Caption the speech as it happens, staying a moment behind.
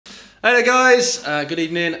Hey there guys, good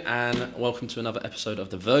evening and welcome to another episode of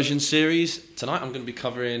the Version series. Tonight I'm going to be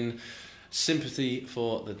covering Sympathy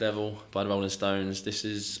For The Devil by the Rolling Stones. This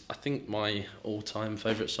is, I think, my all-time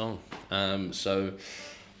favourite song. So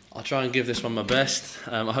I'll try and give this one my best.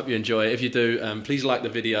 I hope you enjoy it. If you do, please like the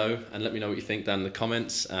video and let me know what you think down in the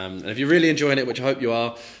comments. And if you're really enjoying it, which I hope you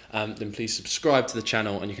are, then please subscribe to the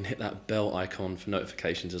channel and you can hit that bell icon for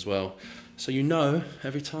notifications as well, so you know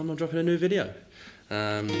every time I'm dropping a new video. But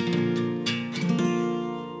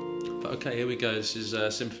okay, here we go. This is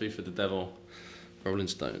Sympathy For The Devil, Rolling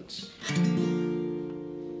Stones.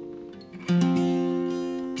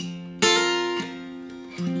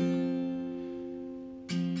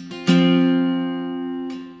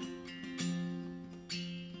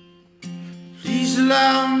 Please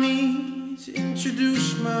allow me to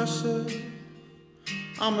introduce myself.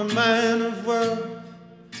 I'm a man of wealth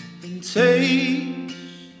and taste.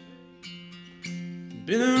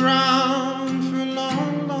 Been around for a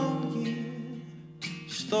long, long year.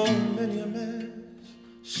 Stolen many a man's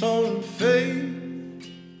soul and faith.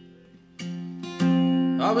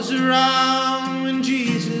 I was around when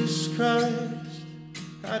Jesus Christ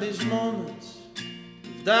had his moments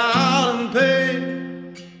of doubt and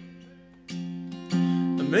pain.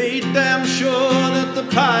 I made damn sure that the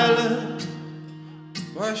pilot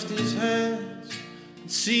washed his hands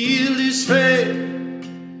and sealed his fate.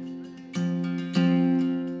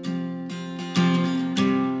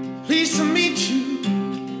 Pleased to meet you,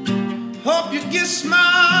 hope you guess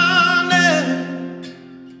my name.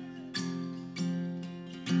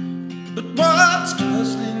 But what's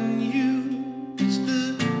puzzling you is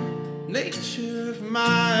the nature of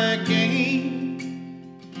my game.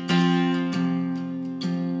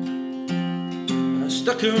 I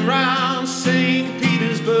stuck around St.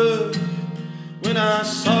 Petersburg when I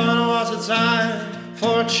saw it was a time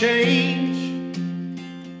for a change.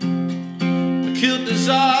 Killed the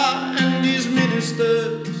Tsar and his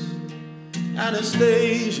ministers.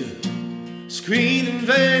 Anastasia screamed in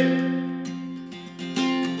vain.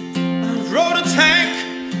 I rode a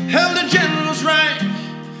tank, held a general's rank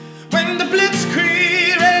when the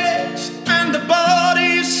blitzkrieg raged and the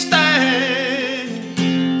bodies stank.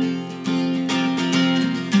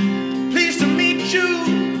 Pleased to meet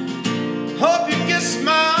you, hope you guess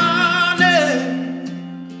my name.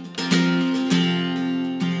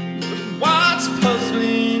 What's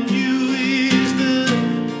puzzling you is the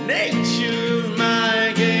nature of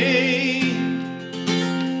my game.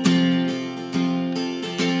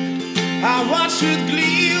 I watched with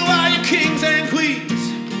glee while your kings and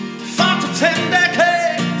queens fought for 10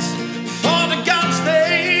 decades for the gods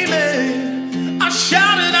they made. I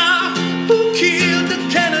shouted out, who killed the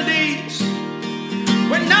Kennedys,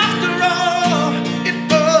 when after all it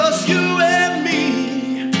was you and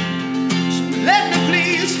me. So let me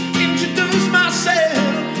please introduce myself.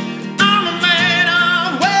 I'm a man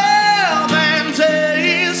of wealth and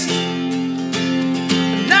taste,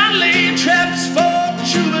 and I lay traps for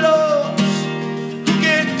troubadours who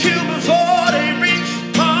get killed before they reach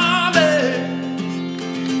my bed.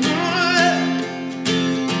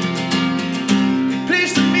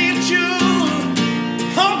 Pleased to meet you,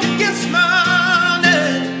 hope you guess my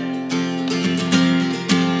name.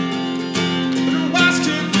 But what's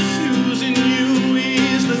confusing you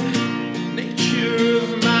is the nature of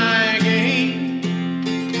my game.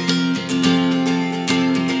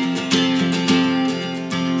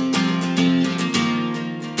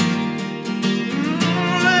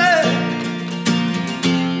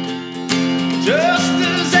 Just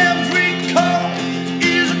as every code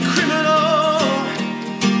is a criminal,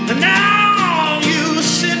 and now you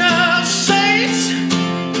sinner saints,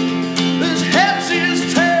 there's heads,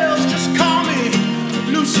 there's tails, just call me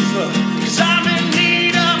Lucifer, 'cause I'm in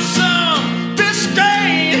need of some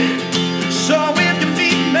restraint. So if you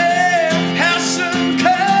meet me, have some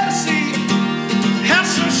courtesy, have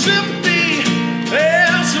some sympathy,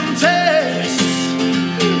 have some taste.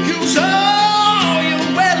 Use all your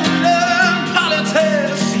well-learned politics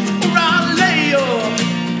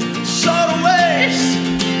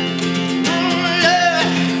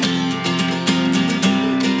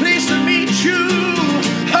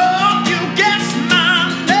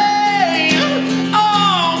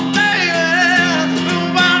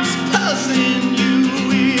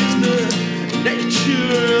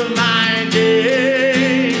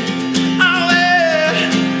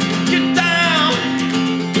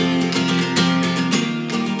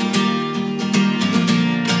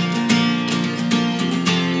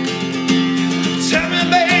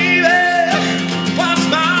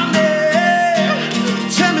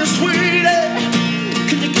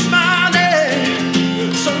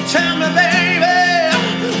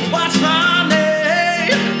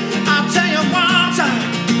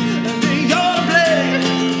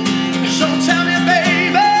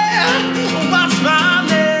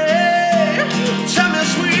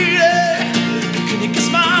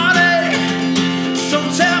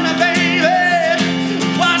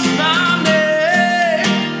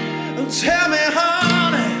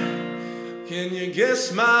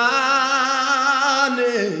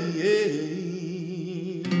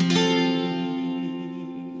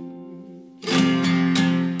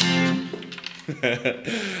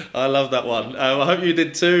I love that one. I hope you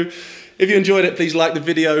did too. If you enjoyed it, please like the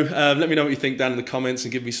video. Let me know what you think down in the comments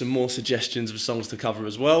and give me some more suggestions of songs to cover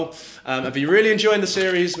as well. If you're really enjoying the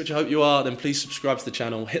series, which I hope you are, then please subscribe to the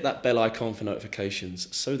channel, hit that bell icon for notifications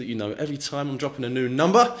so that you know every time I'm dropping a new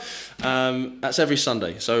number. That's every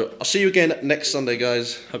Sunday. So I'll see you again next Sunday,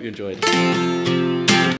 guys. Hope you enjoyed.